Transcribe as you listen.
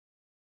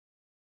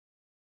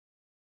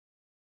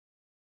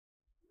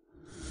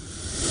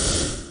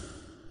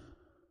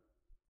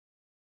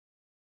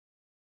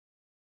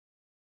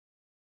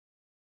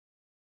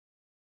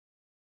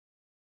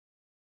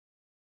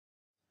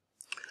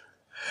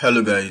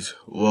Hello guys,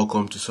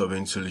 welcome to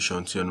Solving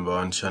Solutions, your number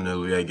one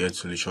channel where I get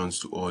solutions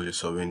to all your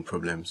solving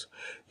problems.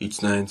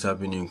 It's nice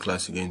having you in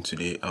class again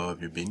today. How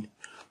have you been?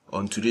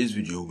 On today's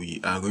video, we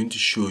are going to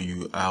show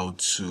you how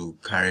to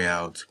carry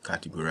out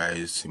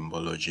categorized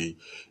symbology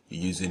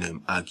using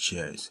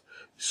ArcGIS.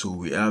 So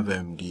we have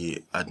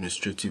the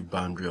administrative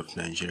boundary of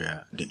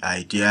Nigeria. The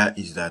idea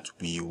is that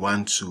we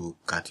want to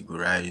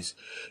categorize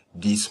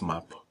this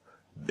map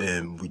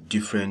with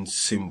different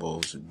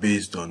symbols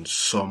based on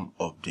some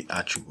of the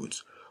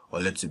attributes, or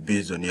let's say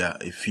based on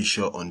a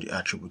feature on the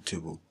attribute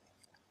table.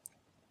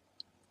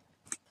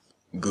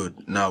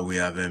 Good. Now we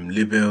have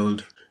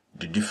labeled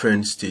the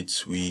different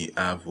states we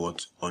have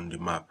on the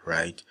map,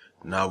 right?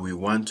 Now we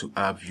want to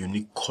have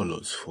unique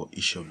colors for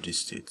each of these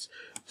states.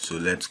 So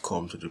let's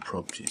come to the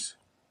properties.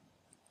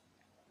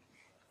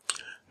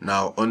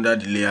 Now under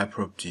the layer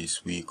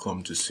properties, we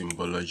come to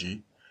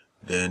symbology.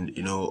 Then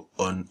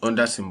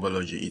under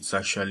symbology, it's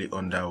actually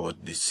under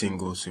the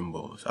single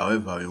symbols.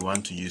 However, we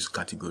want to use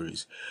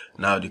categories.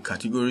 Now the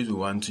categories we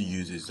want to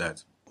use is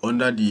that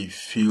under the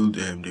field,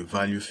 the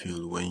value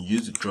field, when you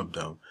use the drop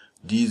down,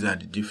 these are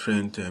the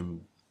different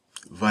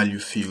value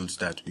fields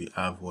that we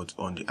have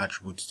on the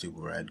attributes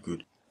table, right?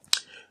 Good.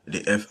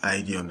 The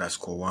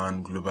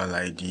FID_1 global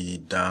ID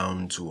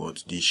down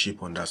towards the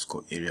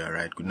shape_area,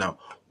 right? Good. Now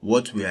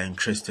what we are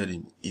interested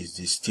in is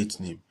the state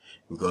name,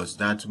 because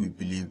that we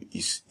believe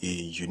is a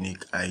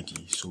unique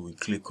ID. So we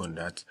click on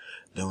that,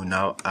 then we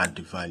now add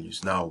the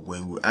values. Now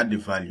when we add the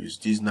values,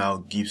 this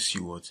now gives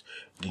you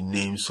the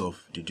names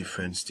of the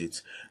different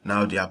states.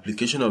 Now the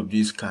application of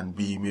this can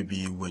be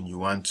maybe when you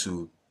want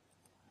to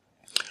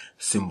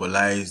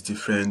symbolize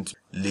different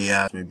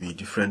layers, maybe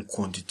different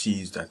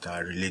quantities that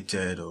are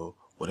related or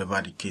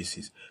whatever the case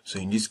is. So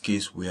in this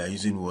case, we are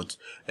using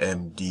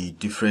the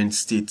different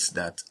states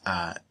that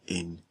are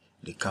in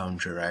the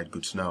country, right?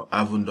 Good. So now,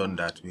 having done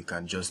that, we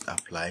can just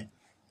apply.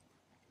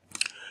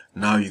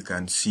 Now you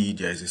can see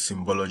there is a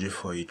symbology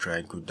for it,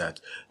 right? Good.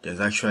 That there's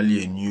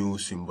actually a new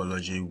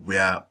symbology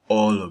where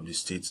all of the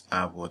states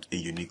have a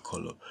unique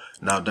color.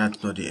 Now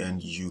that's not the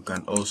end. You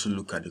can also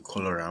look at the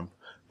color ramp.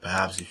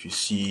 Perhaps if you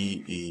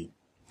see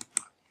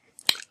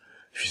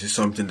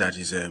something that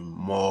is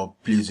more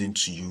pleasing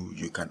to you,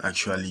 you can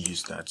actually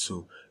use that.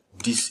 So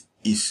this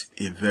is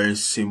a very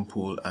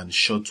simple and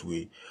short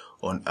way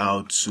on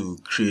how to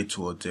create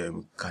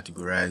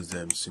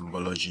categorize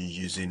symbology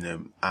using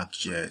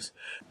ArcGIS.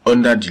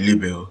 Under the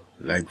label,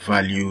 like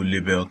value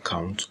label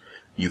count,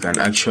 you can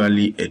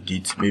actually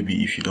edit.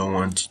 Maybe if you don't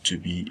want it to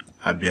be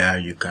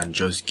Abia, you can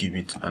just give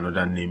it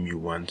another name you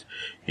want.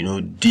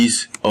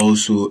 This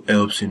also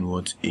helps in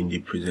the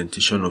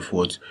presentation of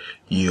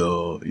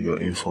your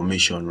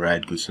information,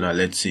 right? Good. So now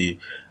let's say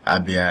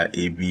Abia,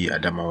 AB,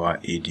 Adamawa,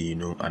 AD,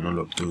 and all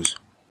of those.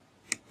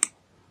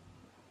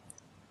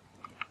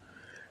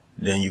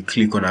 Then you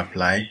click on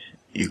apply.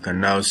 You can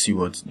now see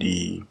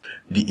the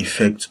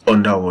effect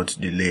under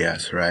the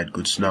layers, right?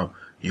 Good. So now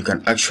you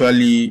can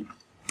actually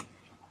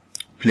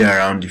play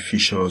around the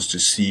features to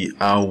see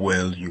how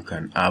well you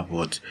can have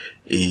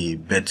a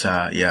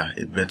better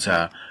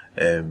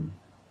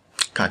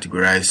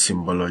categorized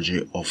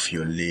symbology of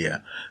your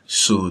layer.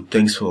 So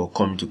thanks for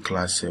coming to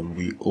class, and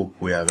we hope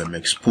we have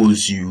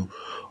exposed you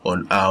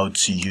on how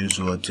to use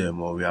or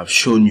we have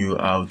shown you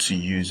how to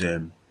use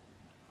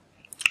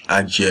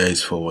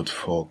ArcGIS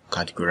for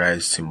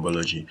categorized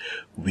symbology.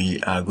 We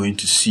are going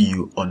to see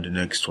you on the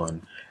next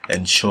one.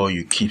 Ensure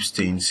you keep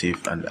staying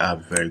safe and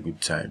have a very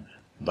good time.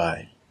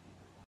 Bye.